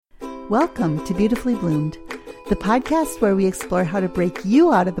Welcome to Beautifully Bloomed, the podcast where we explore how to break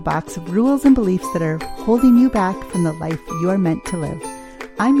you out of the box of rules and beliefs that are holding you back from the life you are meant to live.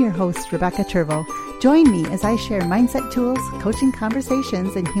 I'm your host, Rebecca Turvo. Join me as I share mindset tools, coaching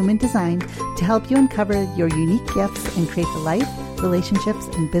conversations, and human design to help you uncover your unique gifts and create the life, relationships,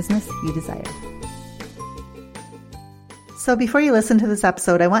 and business you desire. So before you listen to this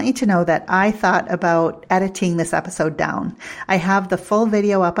episode, I want you to know that I thought about editing this episode down. I have the full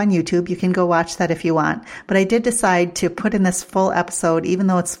video up on YouTube. You can go watch that if you want. But I did decide to put in this full episode, even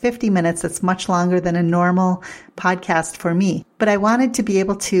though it's 50 minutes, it's much longer than a normal podcast for me. But I wanted to be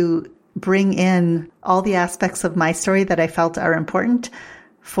able to bring in all the aspects of my story that I felt are important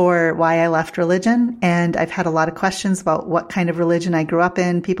for why I left religion. And I've had a lot of questions about what kind of religion I grew up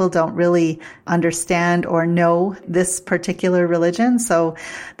in. People don't really understand or know this particular religion. So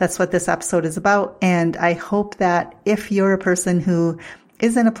that's what this episode is about. And I hope that if you're a person who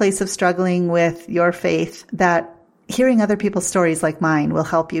is in a place of struggling with your faith, that hearing other people's stories like mine will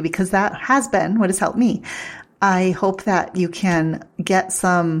help you, because that has been what has helped me. I hope that you can get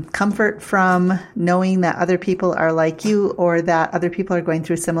some comfort from knowing that other people are like you or that other people are going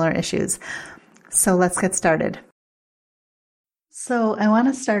through similar issues. So let's get started. So I want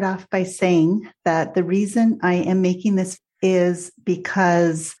to start off by saying that the reason I am making this is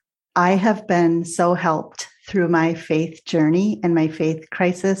because I have been so helped through my faith journey and my faith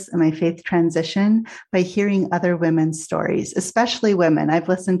crisis and my faith transition by hearing other women's stories, especially women. I've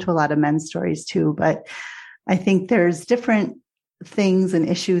listened to a lot of men's stories too, but I think there's different things and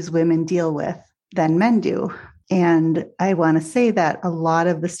issues women deal with than men do. And I want to say that a lot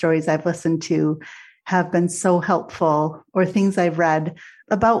of the stories I've listened to have been so helpful, or things I've read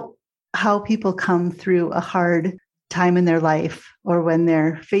about how people come through a hard time in their life or when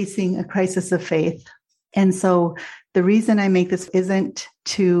they're facing a crisis of faith. And so the reason I make this isn't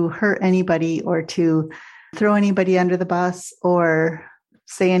to hurt anybody or to throw anybody under the bus or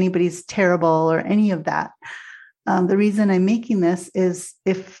say anybody's terrible or any of that. The reason I'm making this is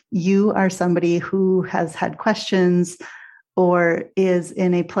if you are somebody who has had questions or is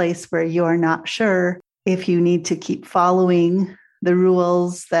in a place where you're not sure if you need to keep following the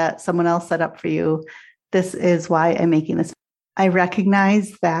rules that someone else set up for you, this is why I'm making this. I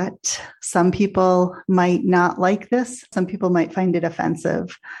recognize that some people might not like this. Some people might find it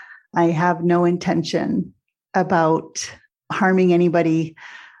offensive. I have no intention about harming anybody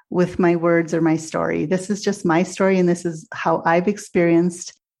with my words or my story. This is just my story, and this is how I've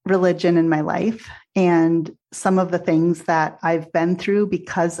experienced religion in my life and some of the things that I've been through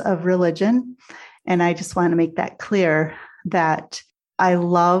because of religion. And I just want to make that clear that I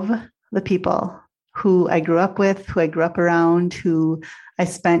love the people who I grew up with, who I grew up around, who I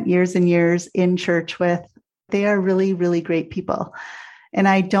spent years and years in church with. They are really, really great people. And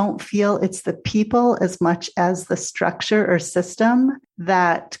I don't feel it's the people as much as the structure or system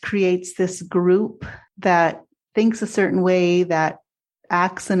that creates this group that thinks a certain way, that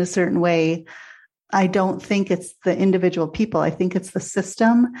acts in a certain way. I don't think it's the individual people. I think it's the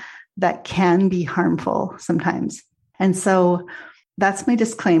system that can be harmful sometimes. And so that's my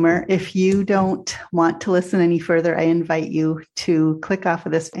disclaimer. If you don't want to listen any further, I invite you to click off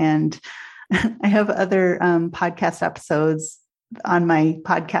of this. And I have other podcast episodes on my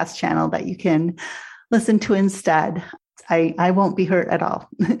podcast channel that you can listen to instead. I won't be hurt at all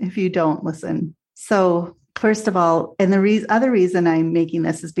if you don't listen. So first of all, and the other reason I'm making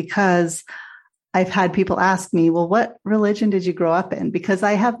this is because I've had people ask me, well, what religion did you grow up in? Because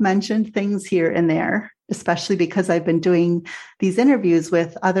I have mentioned things here and there, especially because I've been doing these interviews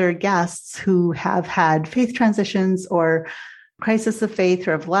with other guests who have had faith transitions or crisis of faith,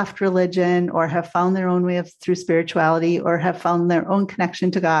 or have left religion, or have found their own way through spirituality, or have found their own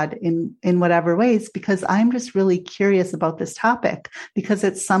connection to God in whatever ways, because I'm just really curious about this topic, because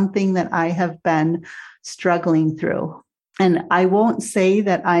it's something that I have been struggling through. And I won't say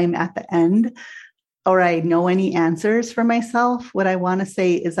that I'm at the end or I know any answers for myself. What I want to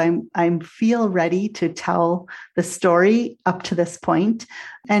say is I feel ready to tell the story up to this point.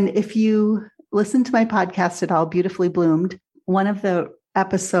 And if you listen to my podcast at all, Beautifully Bloomed, one of the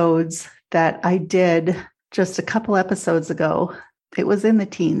episodes that I did just a couple episodes ago, it was in the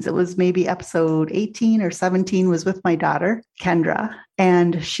teens. It was maybe episode 18 or 17, was with my daughter, Kendra.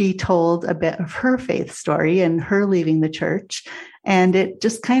 And she told a bit of her faith story and her leaving the church. And it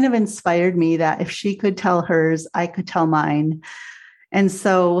just kind of inspired me that if she could tell hers, I could tell mine. And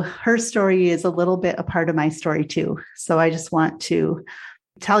so her story is a little bit a part of my story too. So I just want to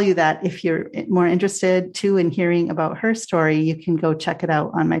tell you that if you're more interested too in hearing about her story, you can go check it out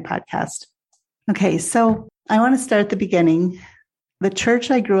on my podcast. Okay, so I want to start at the beginning. the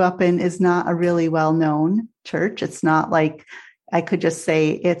church I grew up in is not a really well-known church. It's not like I could just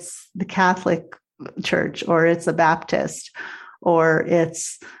say it's the Catholic Church, or it's a Baptist, or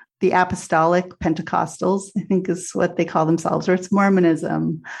it's the Apostolic Pentecostals, I think is what they call themselves, or it's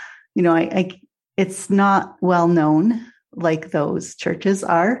Mormonism. It's not well known like those churches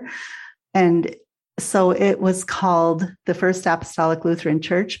are. And so it was called the First Apostolic Lutheran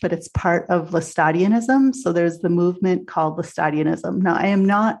Church, but it's part of Laestadianism. So there's the movement called Laestadianism. Now, I am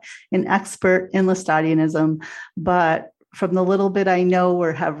not an expert in Laestadianism, but from the little bit I know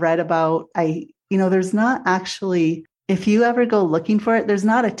or have read about, there's not actually, if you ever go looking for it, there's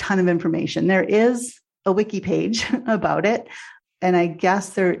not a ton of information. There is a wiki page about it. And I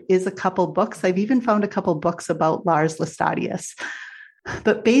guess there is a couple books. I've even found a couple books about Lars Laestadius.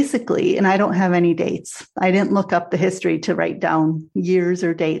 But basically, and I don't have any dates. I didn't look up the history to write down years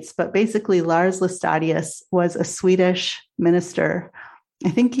or dates, but basically Lars Laestadius was a Swedish minister. I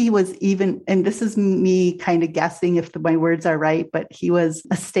think he was even, and this is me kind of guessing if my words are right, but he was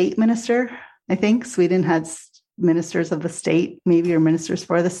a state minister. I think Sweden had ministers of the state, maybe, or ministers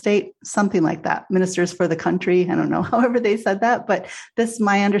for the state, something like that. Ministers for the country. I don't know, however they said that. But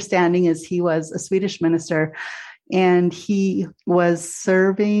my understanding is he was a Swedish minister. And he was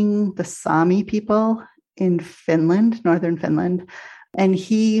serving the Sami people in Finland, northern Finland. And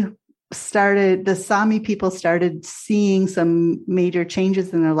the Sami people started seeing some major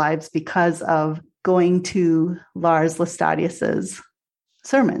changes in their lives because of going to Lars Laestadius's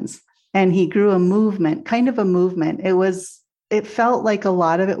sermons. And he grew a movement, kind of a movement. It felt like a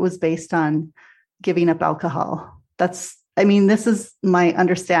lot of it was based on giving up alcohol. This is my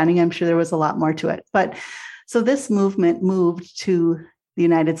understanding. I'm sure there was a lot more to it. But so this movement moved to the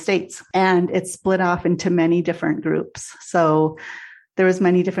United States, and it split off into many different groups. So there was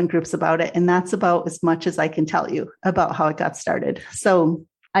many different groups about it. And that's about as much as I can tell you about how it got started. So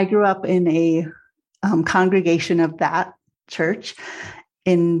I grew up in a congregation of that church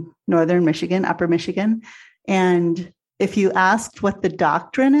in northern Michigan, upper Michigan. And if you asked what the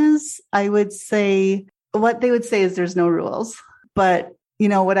doctrine is, I would say, what they would say is there's no rules. But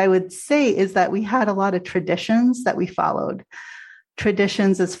what I would say is that we had a lot of traditions that we followed.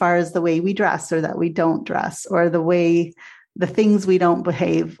 Traditions as far as the way we dress or that we don't dress, or the things we don't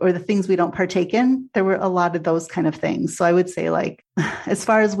behave or the things we don't partake in. There were a lot of those kind of things. So I would say, like, as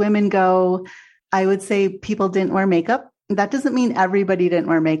far as women go, I would say people didn't wear makeup. That doesn't mean everybody didn't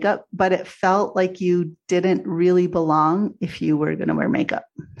wear makeup, but it felt like you didn't really belong if you were going to wear makeup.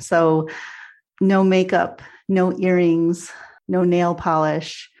 So no makeup, no earrings, no nail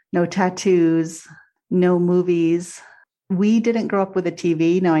polish, no tattoos, no movies. We didn't grow up with a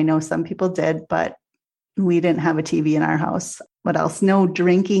TV. Now, I know some people did, but we didn't have a TV in our house. What else? No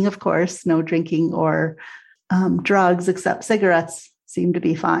drinking, of course, no drinking or drugs, except cigarettes seem to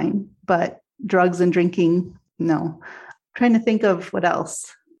be fine. But drugs and drinking, no. I'm trying to think of what else.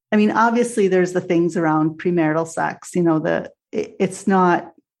 Obviously, there's the things around premarital sex. It's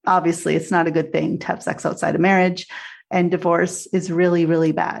not a good thing to have sex outside of marriage. And divorce is really,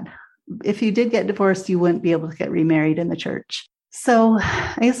 really bad. If you did get divorced, you wouldn't be able to get remarried in the church. So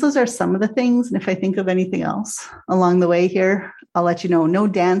I guess those are some of the things. And if I think of anything else along the way here, I'll let you know. No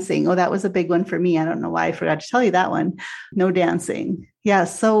dancing. Oh, that was a big one for me. I don't know why I forgot to tell you that one. No dancing. Yeah.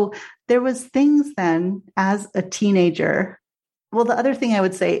 So there was things then as a teenager. Well, the other thing I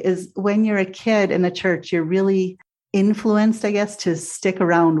would say is when you're a kid in the church, you're really influenced, I guess, to stick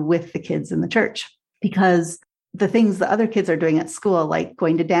around with the kids in the church, because the things the other kids are doing at school, like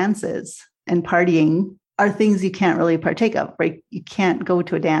going to dances and partying, are things you can't really partake of, right? You can't go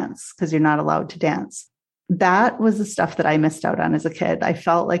to a dance because you're not allowed to dance. That was the stuff that I missed out on as a kid. I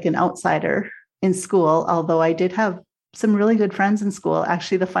felt like an outsider in school, although I did have some really good friends in school.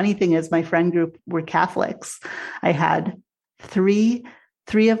 Actually, the funny thing is my friend group were Catholics. I had three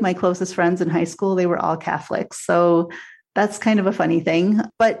of my closest friends in high school. They were all Catholics. So that's kind of a funny thing.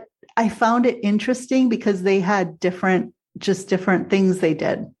 But I found it interesting because they had different things they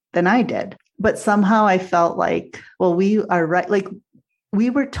did than I did. But somehow I felt like, well, we are right. Like, we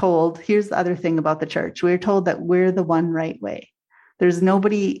were told, here's the other thing about the church. We were told that we're the one right way. There's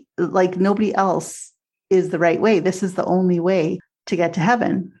nobody else is the right way. This is the only way to get to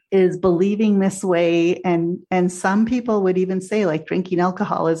heaven, is believing this way. And some people would even say, like, drinking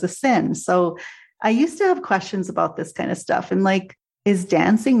alcohol is a sin. So I used to have questions about this kind of stuff. And like, is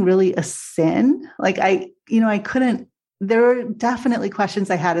dancing really a sin? Like, there were definitely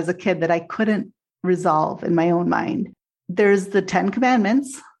questions I had as a kid that I couldn't resolve in my own mind. There's the 10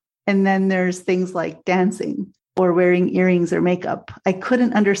 Commandments, and then there's things like dancing. or wearing earrings or makeup. I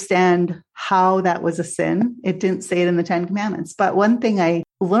couldn't understand how that was a sin. It didn't say it in the 10 Commandments. But one thing I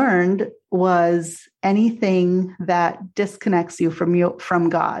learned was anything that disconnects you from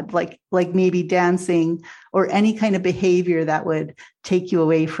God, like maybe dancing or any kind of behavior that would take you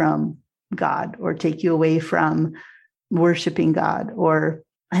away from God or take you away from worshiping God, or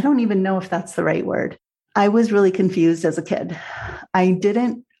I don't even know if that's the right word. I was really confused as a kid. I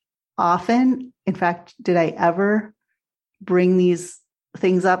didn't often, in fact, did I ever bring these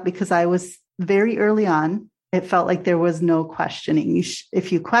things up because I was very early on. It felt like there was no questioning.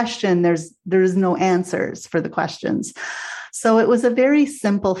 If you question, there's no answers for the questions. So it was a very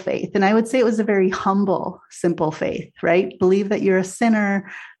simple faith. And I would say it was a very humble, simple faith, right? Believe that you're a sinner.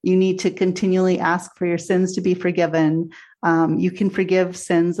 You need to continually ask for your sins to be forgiven. You can forgive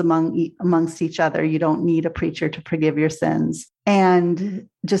sins amongst each other. You don't need a preacher to forgive your sins. And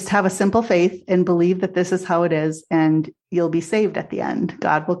just have a simple faith and believe that this is how it is, and you'll be saved at the end.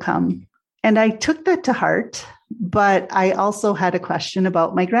 God will come. And I took that to heart, but I also had a question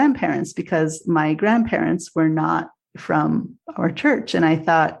about my grandparents because my grandparents were not from our church. And I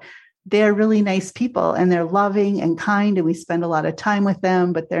thought, they're really nice people and they're loving and kind and we spend a lot of time with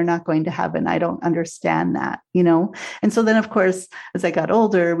them, but they're not going to heaven. I don't understand that, And so then, of course, as I got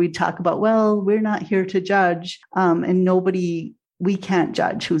older, we'd talk about, well, we're not here to judge, and we can't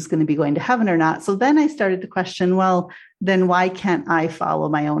judge who's going to be going to heaven or not. So then I started to question, well, then why can't I follow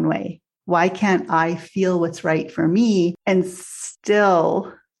my own way? Why can't I feel what's right for me and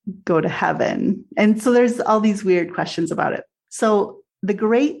still go to heaven? And so there's all these weird questions about it. So the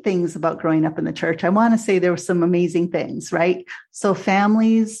great things about growing up in the church, I want to say there were some amazing things, right? So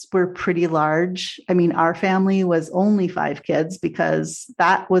families were pretty large. I mean, our family was only 5 kids because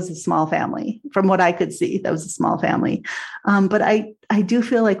that was a small family. From what I could see, that was a small family. But I do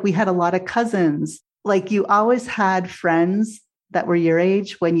feel like we had a lot of cousins. Like you always had friends that were your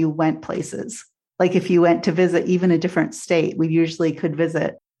age when you went places. Like if you went to visit even a different state, we usually could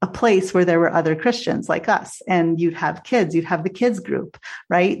visit a place where there were other Christians like us, and you'd have the kids group,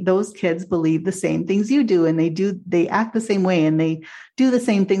 right? Those kids believe the same things you do, and they act the same way, and they do the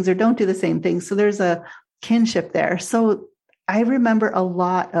same things or don't do the same things. So there's a kinship there. So I remember a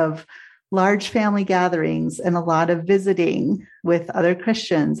lot of large family gatherings and a lot of visiting with other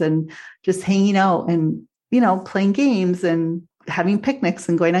Christians and just hanging out and, playing games and having picnics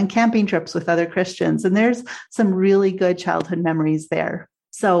and going on camping trips with other Christians. And there's some really good childhood memories there.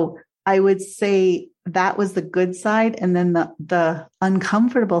 So I would say that was the good side. And then the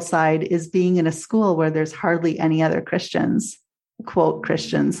uncomfortable side is being in a school where there's hardly any other Christians, quote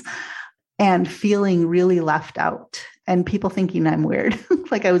Christians, and feeling really left out and people thinking I'm weird,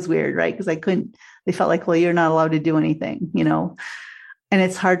 like I was weird, right? Because they felt like, well, you're not allowed to do anything, and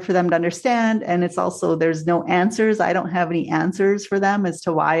it's hard for them to understand. And it's also, there's no answers. I don't have any answers for them as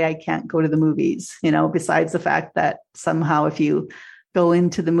to why I can't go to the movies, besides the fact that somehow if you go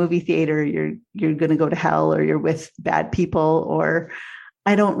into the movie theater, you're going to go to hell, or you're with bad people, or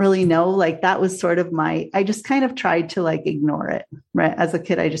I don't really know. Like that was sort of I just kind of tried to ignore it, right? As a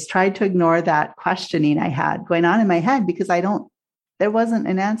kid, I just tried to ignore that questioning I had going on in my head because there wasn't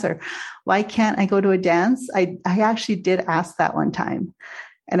an answer. Why can't I go to a dance? I actually did ask that one time.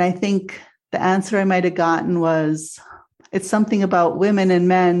 And I think the answer I might've gotten was, it's something about women and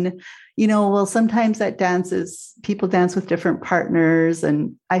men. Well, sometimes at dances, people dance with different partners.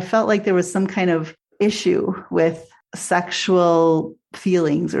 And I felt like there was some kind of issue with sexual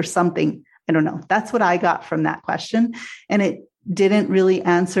feelings or something. I don't know. That's what I got from that question. And it didn't really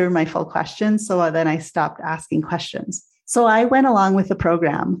answer my full question. So then I stopped asking questions. So I went along with the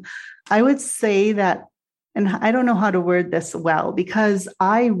program. I would say that, and I don't know how to word this well, because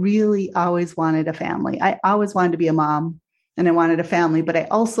I really always wanted a family. I always wanted to be a mom. And I wanted a family, but I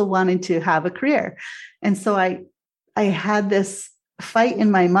also wanted to have a career. And so I had this fight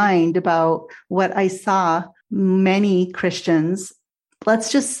in my mind about what I saw many Christians.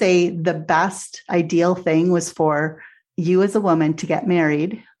 Let's just say the best ideal thing was for you as a woman to get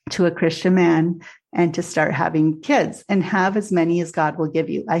married to a Christian man and to start having kids and have as many as God will give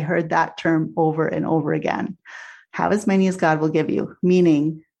you. I heard that term over and over again. Have as many as God will give you,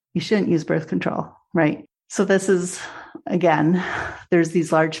 meaning you shouldn't use birth control, right? So this is, again, there's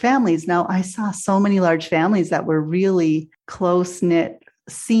these large families. Now, I saw so many large families that were really close-knit,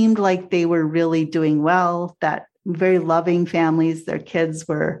 seemed like they were really doing well, that very loving families. Their kids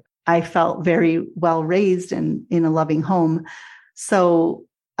were, I felt, very well raised and in a loving home. So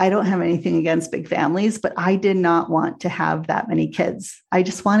I don't have anything against big families, but I did not want to have that many kids. I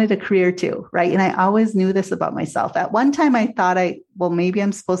just wanted a career too, right? And I always knew this about myself. At one time, I thought maybe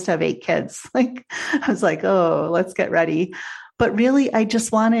I'm supposed to have 8 kids. Like, I was like, oh, let's get ready. But really, I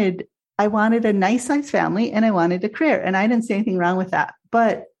wanted a nice sized family and I wanted a career. And I didn't see anything wrong with that.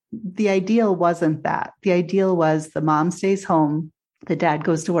 But the ideal wasn't that. The ideal was the mom stays home, the dad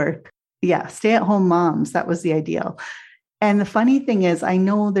goes to work. Yeah, stay at home moms. That was the ideal. And the funny thing is, I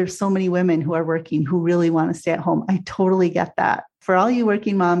know there's so many women who are working who really want to stay at home. I totally get that. For all you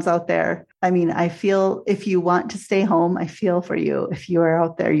working moms out there, I mean, I feel if you want to stay home, I feel for you. If you are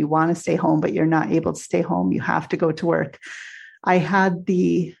out there, you want to stay home, but you're not able to stay home, you have to go to work. I had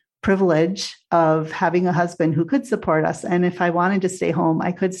the privilege of having a husband who could support us. And if I wanted to stay home,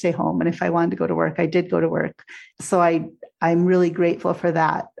 I could stay home. And if I wanted to go to work, I did go to work. So I'm really grateful for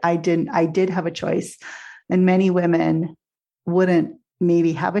that. I did have a choice. And many women wouldn't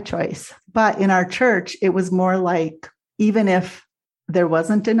maybe have a choice. But in our church, it was more like, even if there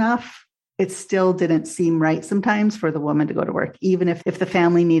wasn't enough, it still didn't seem right sometimes for the woman to go to work. Even if the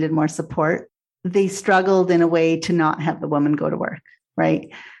family needed more support, they struggled in a way to not have the woman go to work, right?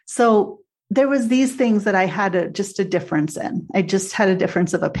 So there was these things that I had just a difference in. I just had a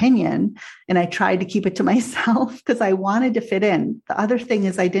difference of opinion, and I tried to keep it to myself because I wanted to fit in. The other thing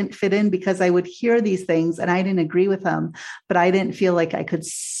is I didn't fit in because I would hear these things and I didn't agree with them, but I didn't feel like I could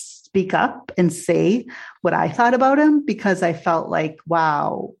speak up and say what I thought about him because I felt like,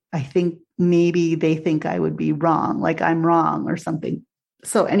 wow, I think maybe they think I would be wrong, like I'm wrong or something.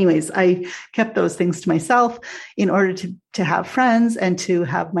 So anyways, I kept those things to myself in order to have friends and to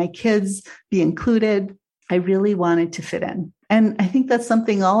have my kids be included. I really wanted to fit in. And I think that's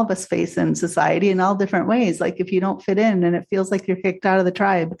something all of us face in society in all different ways. Like if you don't fit in and it feels like you're kicked out of the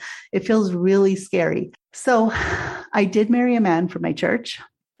tribe, it feels really scary. So I did marry a man from my church.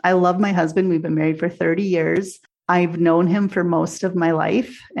 I love my husband. We've been married for 30 years. I've known him for most of my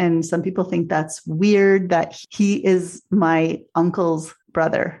life. And some people think that's weird that he is my uncle's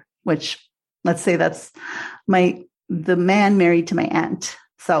brother, which let's say that's the man married to my aunt.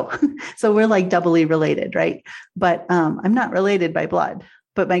 So we're like doubly related, right? But I'm not related by blood.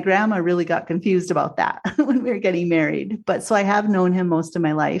 But my grandma really got confused about that when we were getting married. But so I have known him most of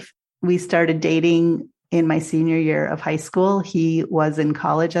my life. We started dating in my senior year of high school. He was in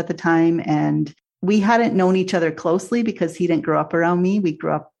college at the time, and we hadn't known each other closely because he didn't grow up around me. We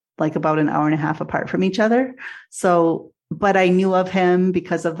grew up like about an hour and a half apart from each other. But I knew of him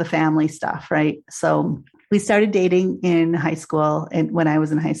because of the family stuff, right? So we started dating in high school and when I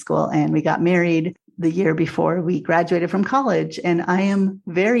was in high school, and we got married the year before we graduated from college. And I am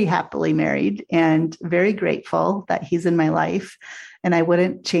very happily married and very grateful that he's in my life. And I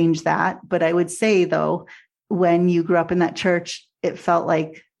wouldn't change that. But I would say, though, when you grew up in that church, it felt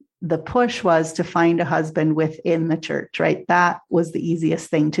like the push was to find a husband within the church, right? That was the easiest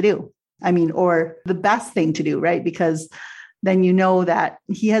thing to do. I mean, or the best thing to do, right? Because then you know that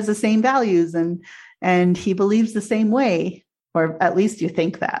he has the same values and he believes the same way, or at least you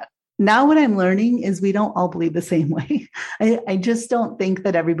think that. Now what I'm learning is we don't all believe the same way. I just don't think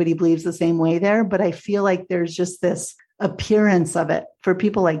that everybody believes the same way there, but I feel like there's just this appearance of it for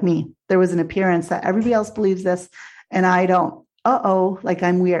people like me. There was an appearance that everybody else believes this and I don't. Like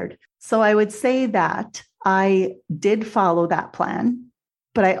I'm weird. So I would say that I did follow that plan.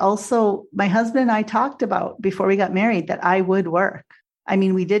 But my husband and I talked about before we got married that I would work. I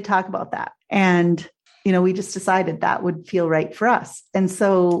mean, we did talk about that. And, we just decided that would feel right for us. And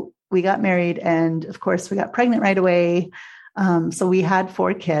so we got married, and of course we got pregnant right away. So we had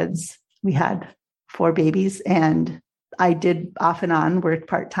 4 kids. We had 4 babies, and I did off and on work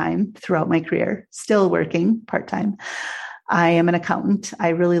part-time throughout my career, still working part-time. I am an accountant. I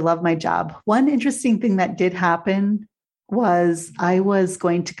really love my job. One interesting thing that did happen was I was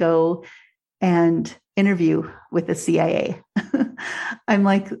going to go and interview with the CIA. I'm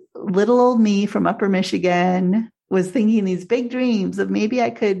like little old me from Upper Michigan was thinking these big dreams of maybe I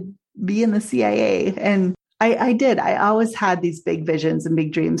could be in the CIA. And I did. I always had these big visions and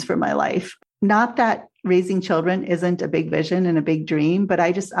big dreams for my life. Not that raising children isn't a big vision and a big dream, but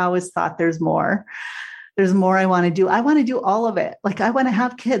I just always thought there's more. There's more I want to do. I want to do all of it. Like I want to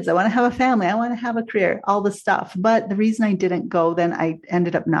have kids. I want to have a family. I want to have a career, all the stuff. But the reason I didn't go, then I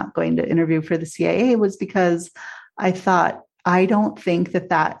ended up not going to interview for the CIA, was because I thought, I don't think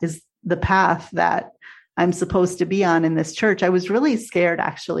that is the path that I'm supposed to be on in this church. I was really scared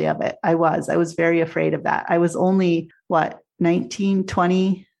actually of it. I was very afraid of that. I was only 19,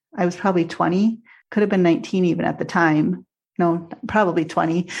 20. I was probably 20, could have been 19 even at the time. no, probably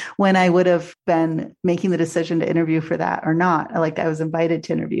 20, when I would have been making the decision to interview for that or not. Like I was invited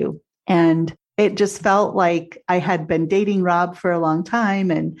to interview. And it just felt like I had been dating Rob for a long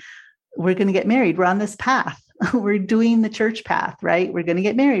time and we're going to get married. We're on this path. We're doing the church path, right? We're going to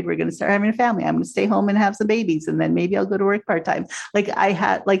get married. We're going to start having a family. I'm going to stay home and have some babies. And then maybe I'll go to work part-time. Like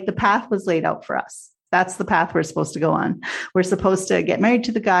the path was laid out for us. That's the path we're supposed to go on. We're supposed to get married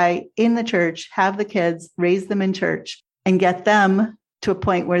to the guy in the church, have the kids, raise them in church, and get them to a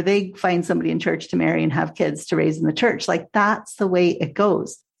point where they find somebody in church to marry and have kids to raise in the church. Like that's the way it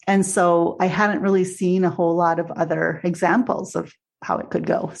goes. And so I hadn't really seen a whole lot of other examples of how it could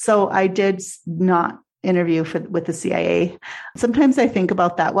go. So I did not interview with the CIA. Sometimes I think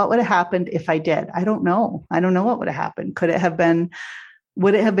about that. What would have happened if I did? I don't know. I don't know what would have happened.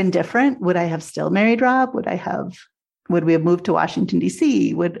 Would it have been different? Would I have still married Rob? Would we have moved to Washington,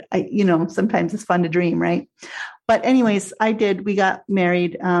 D.C.? Sometimes it's fun to dream, right? But anyways, we got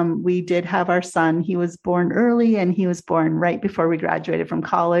married. We did have our son. He was born early and he was born right before we graduated from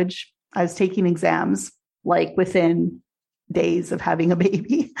college. I was taking exams like within days of having a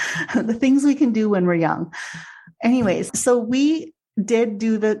baby, the things we can do when we're young. Anyways, so we did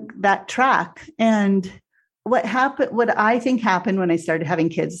do that track. And what I think happened when I started having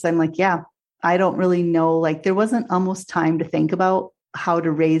kids is I'm like, yeah, I don't really know. Like there wasn't almost time to think about how to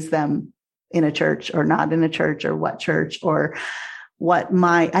raise them in a church or not in a church or what church or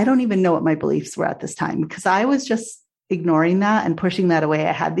I don't even know what my beliefs were at this time because I was just ignoring that and pushing that away.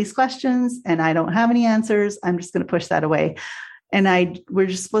 I had these questions and I don't have any answers. I'm just going to push that away. And we're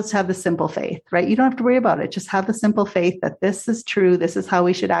just supposed to have the simple faith, right? You don't have to worry about it. Just have the simple faith that this is true. This is how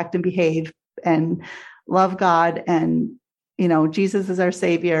we should act and behave and love God. And, Jesus is our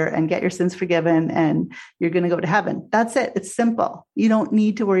savior and get your sins forgiven and you're going to go to heaven. That's it. It's simple. You don't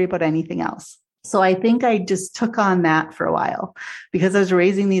need to worry about anything else. So I think I just took on that for a while because I was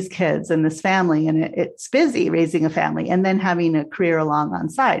raising these kids and this family and it's busy raising a family and then having a career along on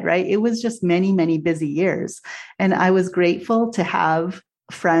side, right? It was just many, many busy years. And I was grateful to have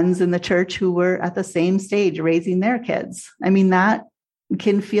friends in the church who were at the same stage raising their kids. I mean, that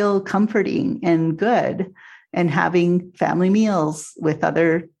can feel comforting and good, and having family meals with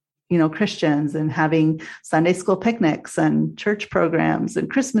other Christians and having Sunday school picnics and church programs and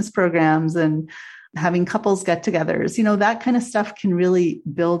Christmas programs and having couples get-togethers, that kind of stuff can really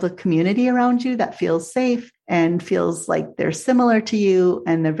build a community around you that feels safe and feels like they're similar to you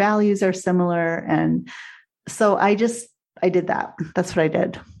and their values are similar. And so I did that. That's what I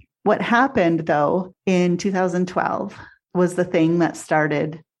did. What happened though in 2012 was the thing that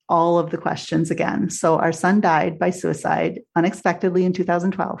started all of the questions again. So our son died by suicide unexpectedly in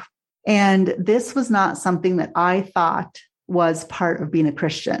 2012. And this was not something that I thought was part of being a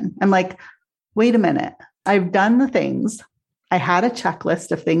Christian. I'm like, wait a minute. I've done the things. I had a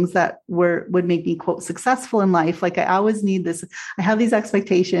checklist of things that would make me, quote, successful in life. Like I always need this. I have these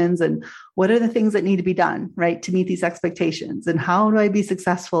expectations and what are the things that need to be done, right, to meet these expectations? And how do I be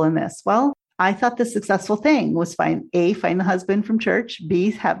successful in this? Well, I thought the successful thing was find the husband from church, B,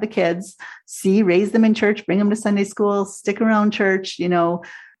 have the kids, C, raise them in church, bring them to Sunday school, stick around church,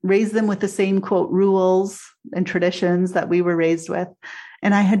 raise them with the same, quote, rules and traditions that we were raised with.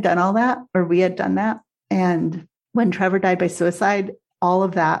 And I had done all that, or we had done that. And when Trevor died by suicide, all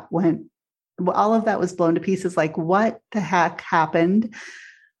of that was blown to pieces. Like, what the heck happened?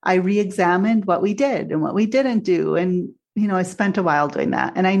 I re-examined what we did and what we didn't do. And, I spent a while doing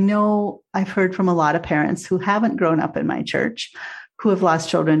that. And I know I've heard from a lot of parents who haven't grown up in my church, who have lost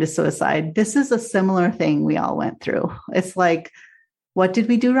children to suicide. This is a similar thing we all went through. It's like, what did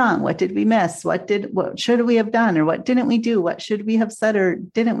we do wrong? What did we miss? What should we have done? Or what didn't we do? What should we have said or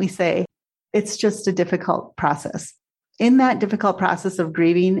didn't we say? It's just a difficult process. In that difficult process of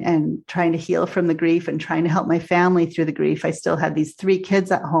grieving and trying to heal from the grief and trying to help my family through the grief, I still had these 3 kids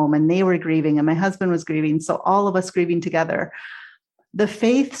at home and they were grieving and my husband was grieving. So all of us grieving together. The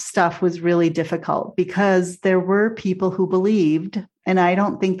faith stuff was really difficult because there were people who believed, and I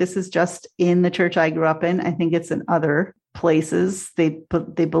don't think this is just in the church I grew up in. I think it's in other places. They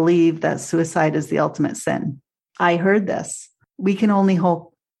believe that suicide is the ultimate sin. I heard this. We can only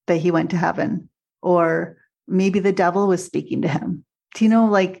hope that he went to heaven, or maybe the devil was speaking to him.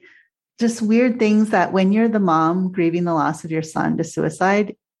 Like just weird things that when you're the mom grieving the loss of your son to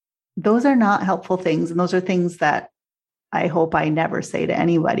suicide, those are not helpful things. And those are things that I hope I never say to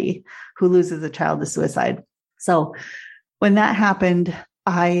anybody who loses a child to suicide. So when that happened,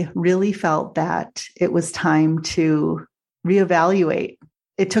 I really felt that it was time to reevaluate.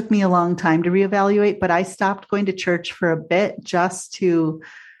 It took me a long time to reevaluate, but I stopped going to church for a bit just to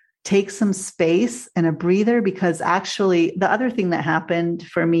take some space and a breather, because actually the other thing that happened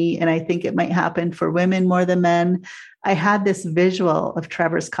for me, and I think it might happen for women more than men, I had this visual of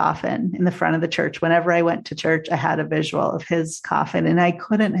Trevor's coffin in the front of the church. Whenever I went to church, I had a visual of his coffin, and I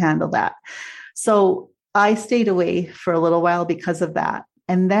couldn't handle that. So I stayed away for a little while because of that.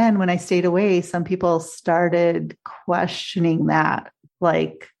 And then when I stayed away, some people started questioning that,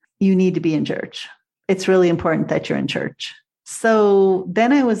 like, you need to be in church. It's really important that you're in church. So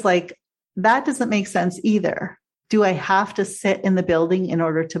then I was like, that doesn't make sense either. Do I have to sit in the building in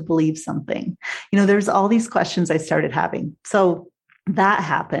order to believe something? There's all these questions I started having. So that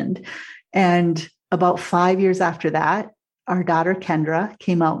happened. And about 5 years after that, our daughter Kendra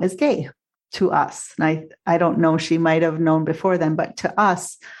came out as gay to us. And I don't know, she might have known before then, but to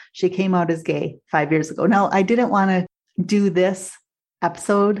us, she came out as gay 5 years ago. Now, I didn't want to do this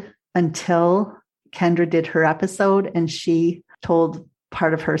episode until Kendra did her episode and she told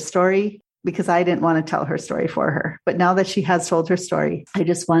part of her story, because I didn't want to tell her story for her. But now that she has told her story, I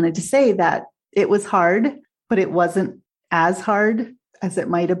just wanted to say that it was hard, but it wasn't as hard as it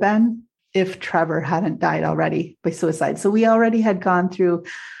might have been if Trevor hadn't died already by suicide. So we already had gone through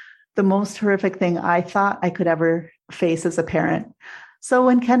the most horrific thing I thought I could ever face as a parent. So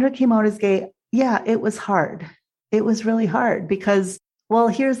when Kendra came out as gay, yeah, it was hard. It was really hard because, well,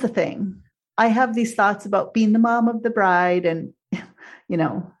 here's the thing. I have these thoughts about being the mom of the bride and,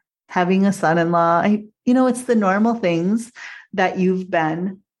 having a son-in-law. It's the normal things that you've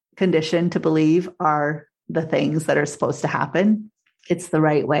been conditioned to believe are the things that are supposed to happen. It's the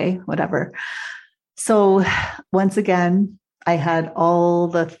right way, whatever. So once again, I had all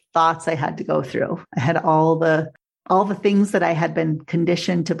the thoughts I had to go through. I had all the things that I had been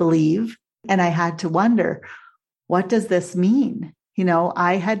conditioned to believe. And I had to wonder, what does this mean?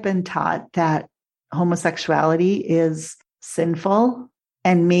 I had been taught that homosexuality is sinful.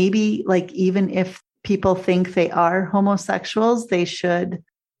 And maybe even if people think they are homosexuals, they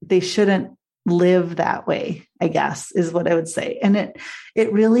shouldn't live that way, I guess, is what I would say. And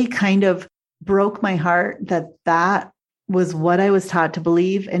it really kind of broke my heart that was what I was taught to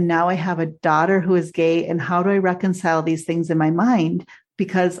believe. And now I have a daughter who is gay. And how do I reconcile these things in my mind?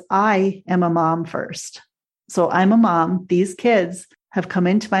 Because I am a mom first. So I'm a mom. These kids have come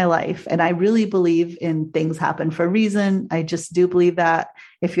into my life. And I really believe in things happen for a reason. I just do believe that.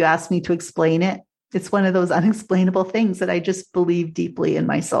 If you ask me to explain it, it's one of those unexplainable things that I just believe deeply in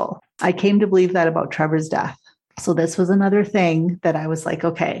my soul. I came to believe that about Trevor's death. So this was another thing that I was like,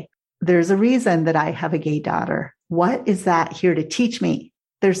 okay, there's a reason that I have a gay daughter. What is that here to teach me?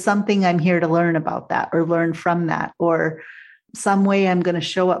 There's something I'm here to learn about that or learn from that, or some way I'm going to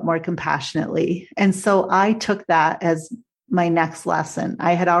show up more compassionately. And so I took that as my next lesson.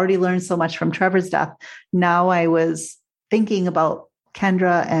 I had already learned so much from Trevor's death. Now I was thinking about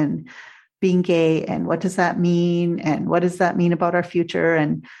Kendra and being gay and what does that mean? And what does that mean about our future?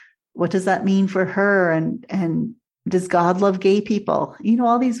 And what does that mean for her? And does God love gay people?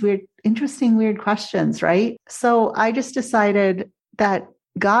 All these interesting, weird questions, right? So I just decided that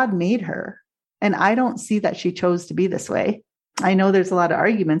God made her. And I don't see that she chose to be this way. I know there's a lot of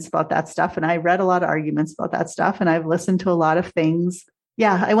arguments about that stuff. And I read a lot of arguments about that stuff. And I've listened to a lot of things.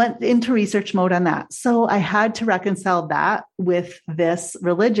 Yeah, I went into research mode on that. So I had to reconcile that with this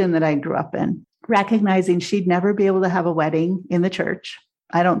religion that I grew up in, recognizing she'd never be able to have a wedding in the church.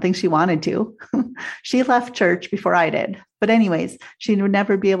 I don't think she wanted to. She left church before I did. But anyways, she would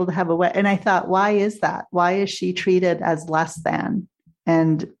never be able to have a wedding. And I thought, why is that? Why is she treated as less than?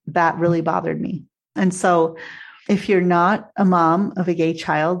 And that really bothered me. And so if you're not a mom of a gay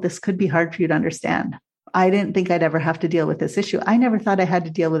child, this could be hard for you to understand. I didn't think I'd ever have to deal with this issue. I never thought I had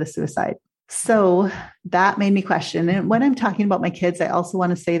to deal with a suicide. So that made me question. And when I'm talking about my kids, I also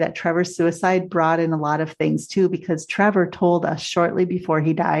want to say that Trevor's suicide brought in a lot of things too, because Trevor told us shortly before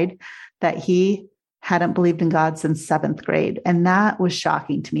he died that he hadn't believed in God since 7th grade. And that was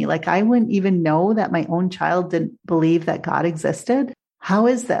shocking to me. I wouldn't even know that my own child didn't believe that God existed. How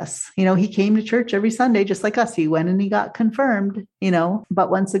is this? He came to church every Sunday, just like us. He went and he got confirmed, but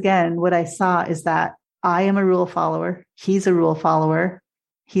once again, what I saw is that I am a rule follower. He's a rule follower.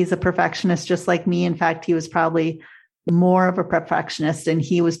 He's a perfectionist, just like me. In fact, he was probably more of a perfectionist and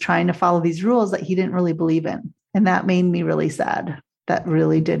he was trying to follow these rules that he didn't really believe in. And that made me really sad. That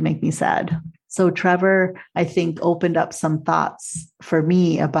really did make me sad. So Trevor, I think, opened up some thoughts for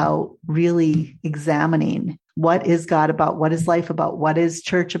me about really examining what is God about? What is life about? What is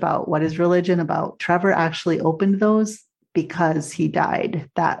church about? What is religion about? Trevor actually opened those because he died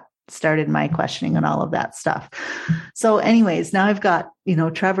that started my questioning and all of that stuff. So anyways, now I've got,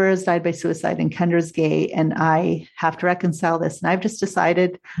 Trevor has died by suicide and Kendra's gay, and I have to reconcile this. And I've just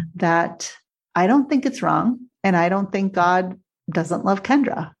decided that I don't think it's wrong. And I don't think God doesn't love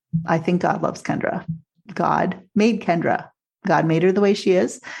Kendra. I think God loves Kendra. God made Kendra. God made her the way she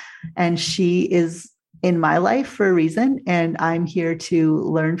is. And she is in my life for a reason. And I'm here to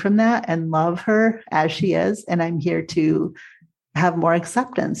learn from that and love her as she is. And I'm here to have more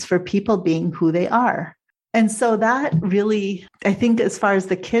acceptance for people being who they are. And so that really, I think as far as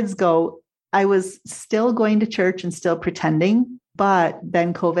the kids go, I was still going to church and still pretending, but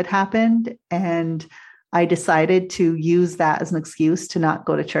then COVID happened and I decided to use that as an excuse to not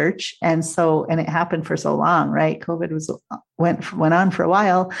go to church. And it happened for so long, right? COVID went on for a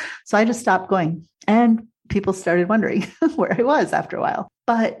while. So I just stopped going and people started wondering where I was after a while,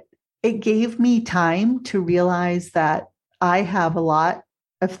 but it gave me time to realize that I have a lot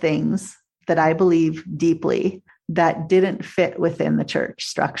of things that I believe deeply that didn't fit within the church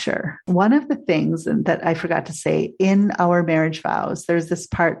structure. One of the things that I forgot to say in our marriage vows, there's this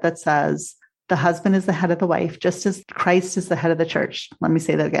part that says, the husband is the head of the wife, just as Christ is the head of the church. Let me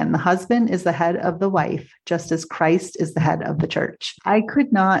say that again. The husband is the head of the wife, just as Christ is the head of the church. I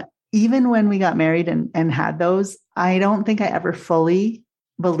could not, even when we got married and had those, I don't think I ever fully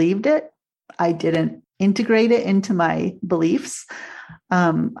believed it. I didn't integrate it into my beliefs.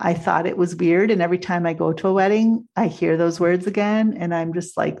 I thought it was weird. And every time I go to a wedding, I hear those words again. And I'm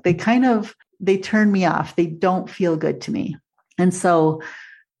just like, they turn me off. They don't feel good to me. And so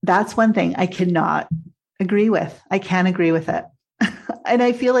that's one thing I cannot agree with. I can't agree with it. And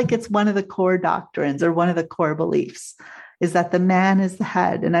I feel like it's one of the core doctrines or one of the core beliefs is that the man is the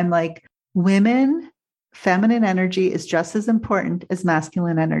head. And I'm like, women, feminine energy is just as important as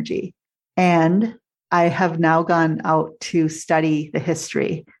masculine energy. And I have now gone out to study the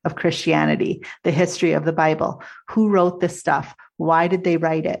history of Christianity, the history of the Bible. Who wrote this stuff? Why did they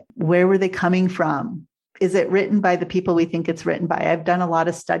write it? Where were they coming from? Is it written by the people we think it's written by? I've done a lot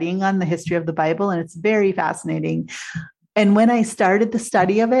of studying on the history of the Bible, and it's very fascinating. And when I started the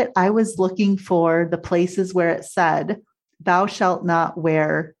study of it, I was looking for the places where it said, thou shalt not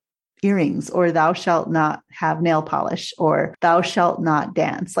wear earrings, or thou shalt not have nail polish, or thou shalt not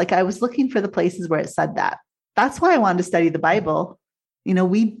dance. Like I was looking for the places where it said that. That's why I wanted to study the Bible.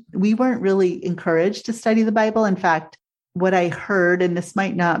 We weren't really encouraged to study the Bible. In fact, what I heard, and this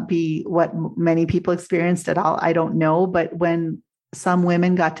might not be what many people experienced at all, I don't know, but when some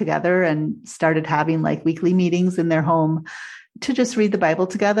women got together and started having like weekly meetings in their home to just read the Bible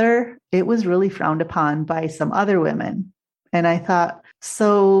together, it was really frowned upon by some other women. And I thought,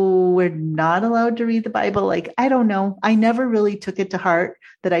 so we're not allowed to read the Bible? Like, I don't know. I never really took it to heart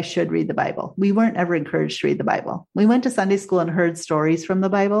that I should read the Bible. We weren't ever encouraged to read the Bible. We went to Sunday school and heard stories from the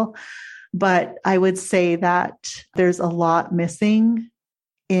Bible, but I would say that there's a lot missing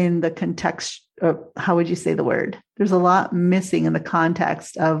in the context of, how would you say the word? There's a lot missing in the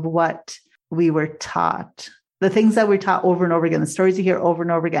context of what we were taught. The things that we're taught over and over again, the stories you hear over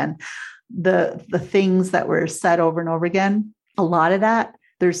and over again, the things that were said over and over again, a lot of that,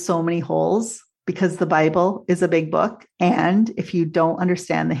 there's so many holes because the Bible is a big book. And if you don't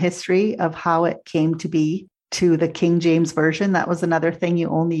understand the history of how it came to be to the King James Version, that was another thing. You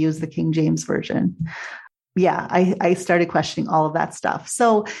only use the King James Version. Yeah, I started questioning all of that stuff.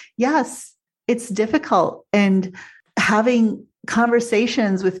 So yes, it's difficult. And having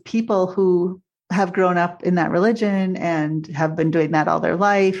conversations with people who have grown up in that religion and have been doing that all their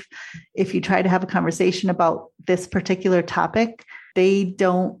life, if you try to have a conversation about this particular topic, they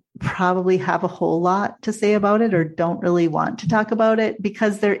don't probably have a whole lot to say about it or don't really want to talk about it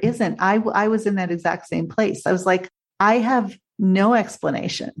because there isn't. I was in that exact same place. I was like, I have no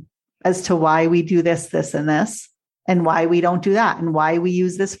explanation as to why we do this, this, and this, and why we don't do that, and why we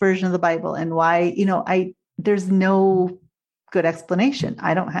use this version of the Bible, and why, there's no good explanation.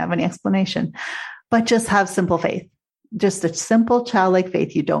 I don't have any explanation, but just have simple faith, just a simple childlike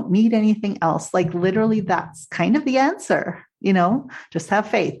faith. You don't need anything else. Like literally, that's kind of the answer, just have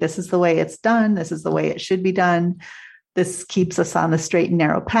faith. This is the way it's done. This is the way it should be done. This keeps us on the straight and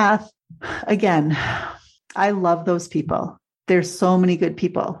narrow path. Again, I love those people. There's so many good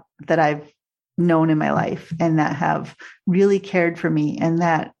people that I've known in my life and that have really cared for me and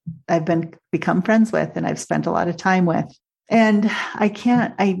that I've become friends with and I've spent a lot of time with. And I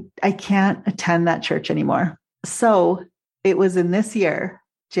can't attend that church anymore. So it was in this year,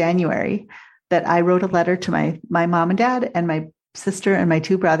 January, that I wrote a letter to my mom and dad and my sister and my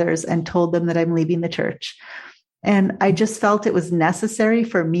two brothers and told them that I'm leaving the church. And I just felt it was necessary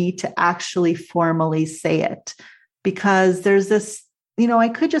for me to actually formally say it because there's this, I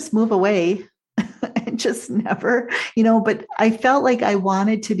could just move away and just never, but I felt like I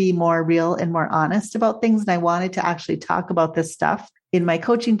wanted to be more real and more honest about things. And I wanted to actually talk about this stuff in my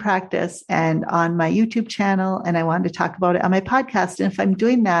coaching practice and on my YouTube channel. And I wanted to talk about it on my podcast. And if I'm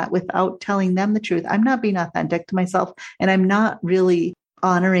doing that without telling them the truth, I'm not being authentic to myself, and I'm not really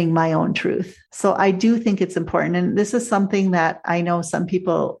honoring my own truth. So I do think it's important. And this is something that I know some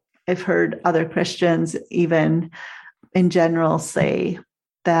people, I've heard other Christians even in general say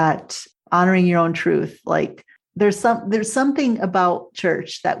that honoring your own truth, like there's something about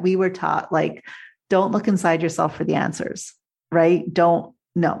church that we were taught, like, don't look inside yourself for the answers, right? Don't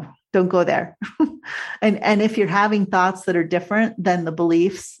go there. and if you're having thoughts that are different than the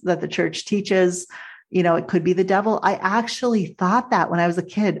beliefs that the church teaches, it could be the devil. I actually thought that when I was a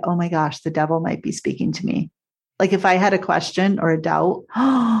kid. Oh my gosh, the devil might be speaking to me. Like if I had a question or a doubt,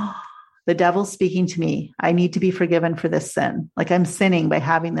 the devil's speaking to me. I need to be forgiven for this sin. Like I'm sinning by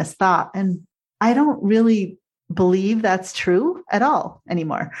having this thought. And I don't really believe that's true at all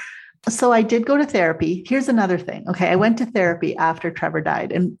anymore. So I did go to therapy. Here's another thing. Okay. I went to therapy after Trevor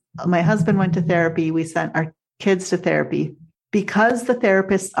died, and my husband went to therapy. We sent our kids to therapy because the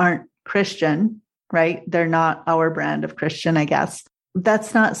therapists aren't Christian, right? They're not our brand of Christian, I guess.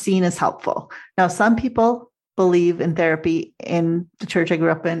 That's not seen as helpful. Now, some people believe in therapy in the church I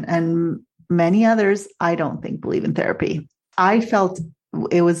grew up in, and many others I don't think believe in therapy. I felt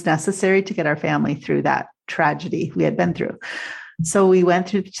it was necessary to get our family through that tragedy we had been through. So we went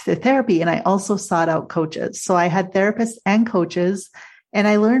through the therapy, and I also sought out coaches. So I had therapists and coaches, and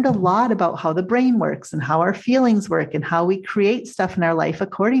I learned a lot about how the brain works and how our feelings work and how we create stuff in our life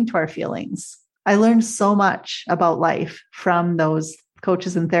according to our feelings. I learned so much about life from those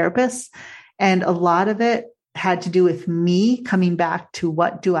coaches and therapists. And a lot of it had to do with me coming back to,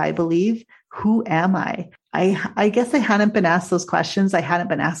 what do I believe? Who am I? I guess I hadn't been asked those questions. I hadn't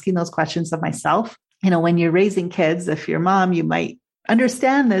been asking those questions of myself. When you're raising kids, if you're a mom, you might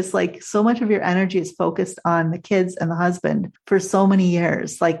understand this, like so much of your energy is focused on the kids and the husband for so many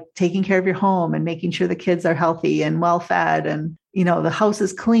years, like taking care of your home and making sure the kids are healthy and well fed and, the house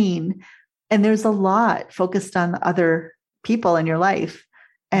is clean. And there's a lot focused on the other people in your life.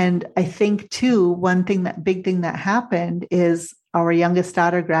 And I think too, big thing that happened is our youngest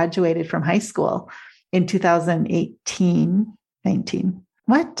daughter graduated from high school in 2018, 19.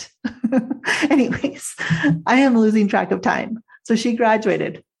 What? Anyways, I am losing track of time. So she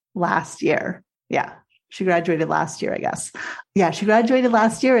graduated last year. Yeah. She graduated last year, I guess. Yeah. She graduated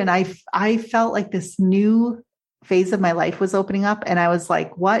last year. And I felt like this new phase of my life was opening up. And I was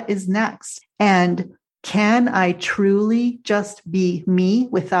like, what is next? And can I truly just be me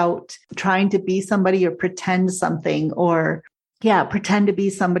without trying to be somebody or pretend something, or pretend to be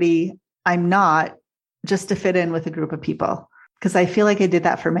somebody I'm not, just to fit in with a group of people? Because I feel like I did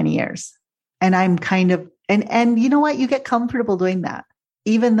that for many years. And I'm kind of, and you know what? You get comfortable doing that,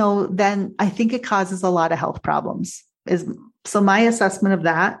 even though then I think it causes a lot of health problems. So my assessment of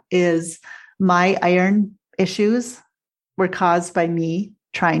that is my iron issues were caused by me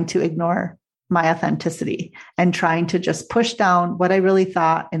trying to ignore my authenticity and trying to just push down what I really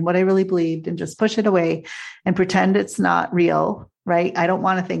thought and what I really believed and just push it away and pretend it's not real, right? I don't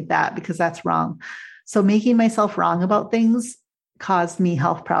want to think that, because that's wrong. So making myself wrong about things caused me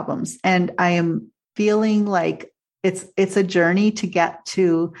health problems. And I am feeling like it's a journey to get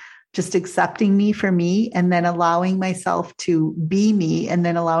to just accepting me for me, and then allowing myself to be me, and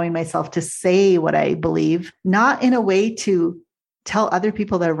then allowing myself to say what I believe, not in a way to tell other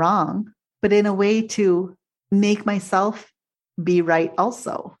people they're wrong, but in a way to make myself be right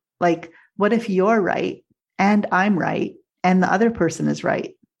also. Like, what if you're right and I'm right and the other person is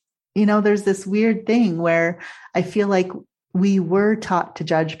right? There's this weird thing where I feel like we were taught to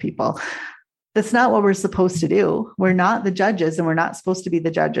judge people. That's not what we're supposed to do. We're not the judges, and we're not supposed to be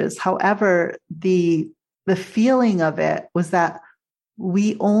the judges. However, the feeling of it was that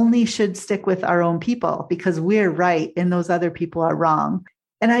we only should stick with our own people because we're right and those other people are wrong.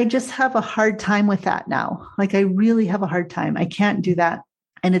 And I just have a hard time with that now. Like, I really have a hard time. I can't do that.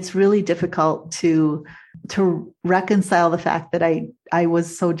 And it's really difficult to reconcile the fact that I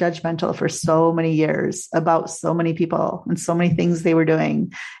was so judgmental for so many years about so many people and so many things they were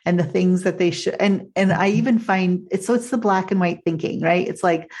doing and the things that they should. And I even find it's the black and white thinking, right? It's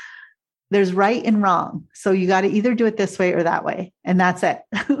like, there's right and wrong. So you got to either do it this way or that way. And that's it.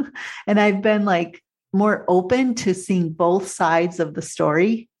 And I've been like more open to seeing both sides of the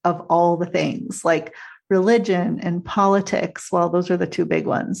story of all the things, like religion and politics. Well, those are the two big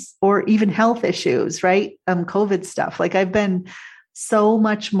ones, or even health issues, right? COVID stuff. Like, I've been so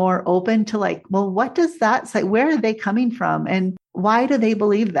much more open to like, well, what does that say? Where are they coming from? And why do they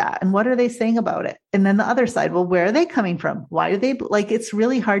believe that? And what are they saying about it? And then the other side, well, where are they coming from? Why do they like, it's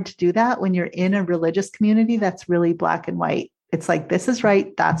really hard to do that when you're in a religious community that's really black and white. It's like, this is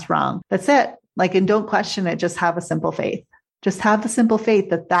right. That's wrong. That's it. Like, and don't question it. Just have a simple faith. Just have the simple faith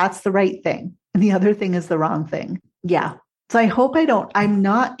that that's the right thing. And the other thing is the wrong thing. Yeah. So I hope I'm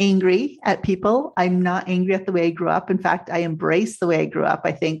not angry at people. I'm not angry at the way I grew up. In fact, I embrace the way I grew up.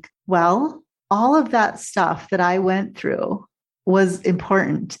 I think, well, all of that stuff that I went through was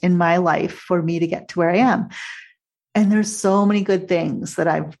important in my life for me to get to where I am. And there's so many good things that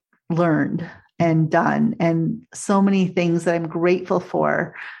I've learned and done, and so many things that I'm grateful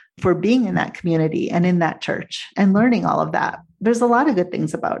for being in that community and in that church and learning all of that. There's a lot of good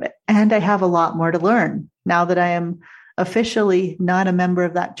things about it. And I have a lot more to learn now that I am officially not a member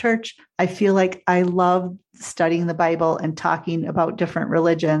of that church. I feel like I love studying the Bible and talking about different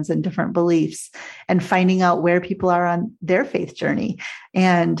religions and different beliefs and finding out where people are on their faith journey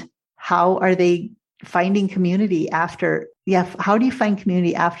and how are they finding community after. Yeah. How do you find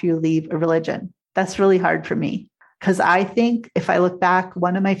community after you leave a religion? That's really hard for me. Because I think if I look back,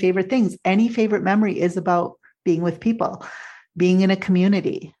 one of my favorite things, any favorite memory is about being with people. Being in a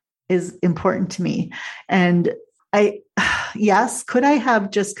community is important to me. And yes, could I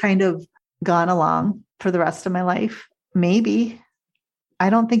have just kind of gone along for the rest of my life? Maybe. I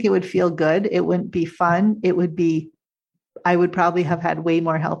don't think it would feel good. It wouldn't be fun. I would probably have had way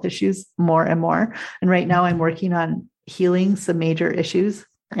more health issues, more and more. And right now I'm working on healing some major issues,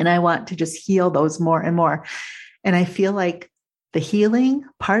 and I want to just heal those more and more. And I feel like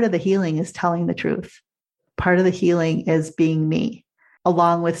part of the healing is telling the truth. Part of the healing is being me,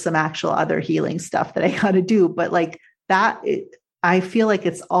 along with some actual other healing stuff that I got to do. But like that, I feel like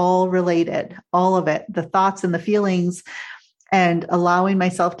it's all related, all of it, the thoughts and the feelings and allowing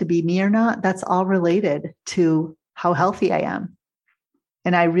myself to be me or not, that's all related to how healthy I am.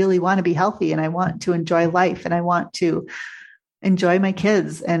 And I really want to be healthy, and I want to enjoy life, and I want to enjoy my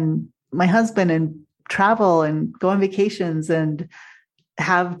kids and my husband and travel and go on vacations and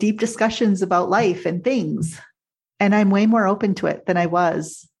have deep discussions about life and things. And I'm way more open to it than I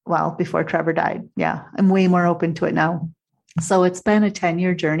was, well, before Trevor died. Yeah, I'm way more open to it now. So it's been a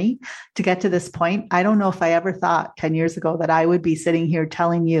 10-year journey to get to this point. I don't know if I ever thought 10 years ago that I would be sitting here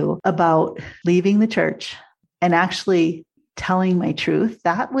telling you about leaving the church and actually telling my truth.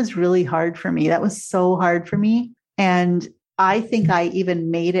 That was really hard for me. That was so hard for me. And I think I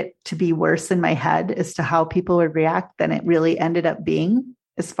even made it to be worse in my head as to how people would react than it really ended up being,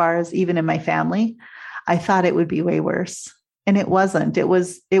 as far as even in my family. I thought it would be way worse. And it wasn't. It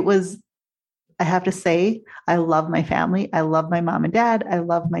was, I have to say, I love my family. I love my mom and dad. I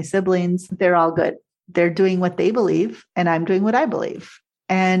love my siblings. They're all good. They're doing what they believe, and I'm doing what I believe.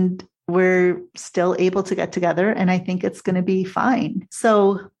 And we're still able to get together, and I think it's going to be fine.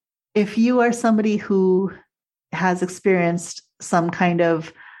 So if you are somebody who has experienced some kind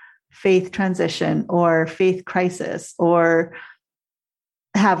of faith transition or faith crisis, or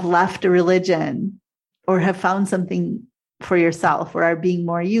have left a religion, or have found something for yourself, or are being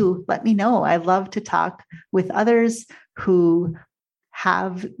more you, let me know. I love to talk with others who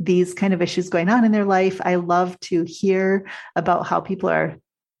have these kind of issues going on in their life. I love to hear about how people are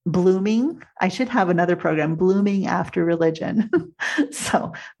blooming. I should have another program, Blooming After Religion.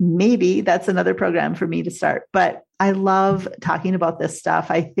 So maybe that's another program for me to start. But I love talking about this stuff.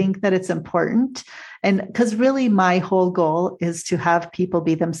 I think that it's important. And because really my whole goal is to have people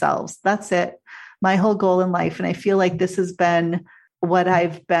be themselves. That's it. My whole goal in life. And I feel like this has been what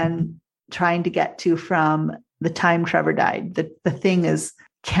I've been trying to get to from the time Trevor died. The thing is,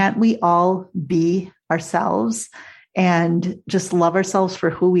 can't we all be ourselves and just love ourselves for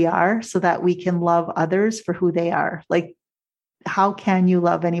who we are so that we can love others for who they are? Like, how can you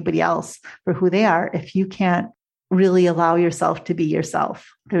love anybody else for who they are if you can't really allow yourself to be yourself?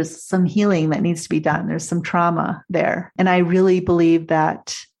 There's some healing that needs to be done. There's some trauma there. And I really believe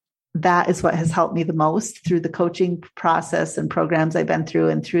that that is what has helped me the most through the coaching process and programs I've been through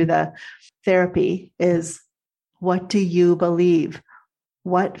and through the therapy is, what do you believe?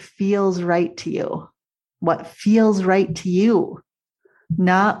 What feels right to you? What feels right to you?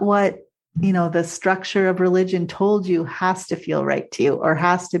 Not what, the structure of religion told you has to feel right to you, or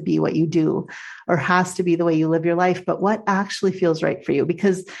has to be what you do, or has to be the way you live your life, but what actually feels right for you,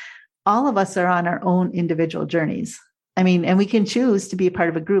 because all of us are on our own individual journeys. I mean, and we can choose to be a part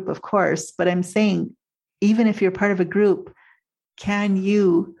of a group, of course, but I'm saying, even if you're part of a group, can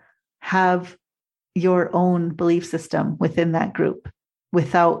you have your own belief system within that group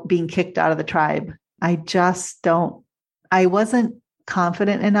without being kicked out of the tribe? I just don't. I wasn't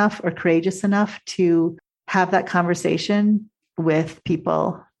confident enough or courageous enough to have that conversation with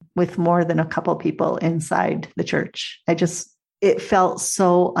people, with more than a couple people inside the church. It felt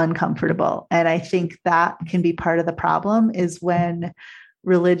so uncomfortable. And I think that can be part of the problem, is when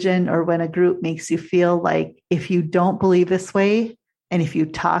religion or when a group makes you feel like if you don't believe this way, and if you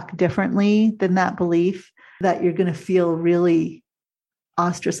talk differently than that belief, that you're going to feel really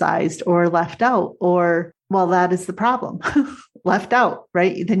ostracized or left out, or, well, that is the problem. Left out,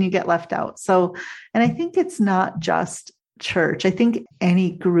 right? Then you get left out. So, and I think it's not just church. I think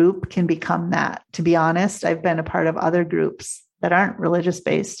any group can become that. To be honest, I've been a part of other groups that aren't religious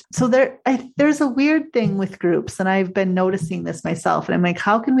based. So there's a weird thing with groups, and I've been noticing this myself. And I'm like,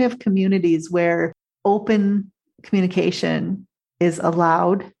 how can we have communities where open communication is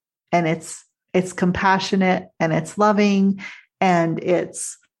allowed, and it's compassionate, and it's loving, and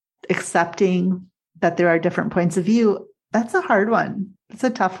it's accepting that there are different points of view? That's a hard one. It's a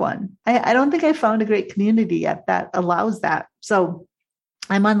tough one. I don't think I found a great community yet that allows that. So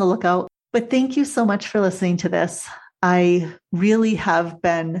I'm on the lookout. But thank you so much for listening to this. I really have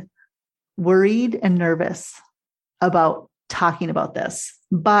been worried and nervous about talking about this,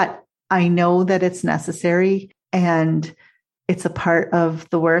 but I know that it's necessary, and it's a part of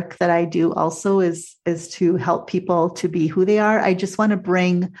the work that I do also is to help people to be who they are. I just want to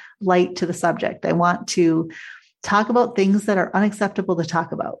bring light to the subject. I want to talk about things that are unacceptable to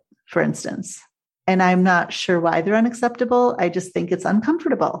talk about, for instance. And I'm not sure why they're unacceptable. I just think it's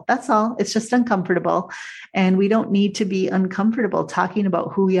uncomfortable. That's all. It's just uncomfortable. And we don't need to be uncomfortable talking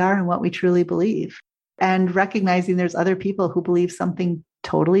about who we are and what we truly believe, and recognizing there's other people who believe something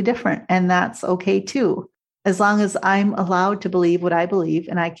totally different. And that's okay too. As long as I'm allowed to believe what I believe,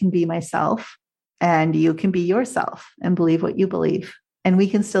 and I can be myself, and you can be yourself and believe what you believe, and we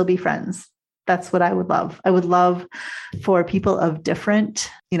can still be friends. That's what I would love. I would love for people of different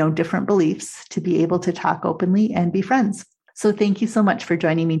beliefs to be able to talk openly and be friends. So thank you so much for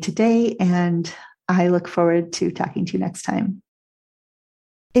joining me today, and I look forward to talking to you next time.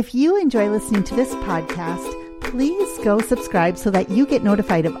 If you enjoy listening to this podcast, please go subscribe so that you get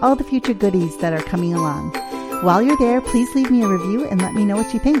notified of all the future goodies that are coming along. While you're there, please leave me a review and let me know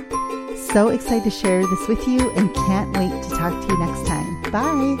what you think. So excited to share this with you, and can't wait to talk to you next time.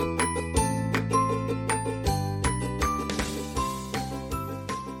 Bye.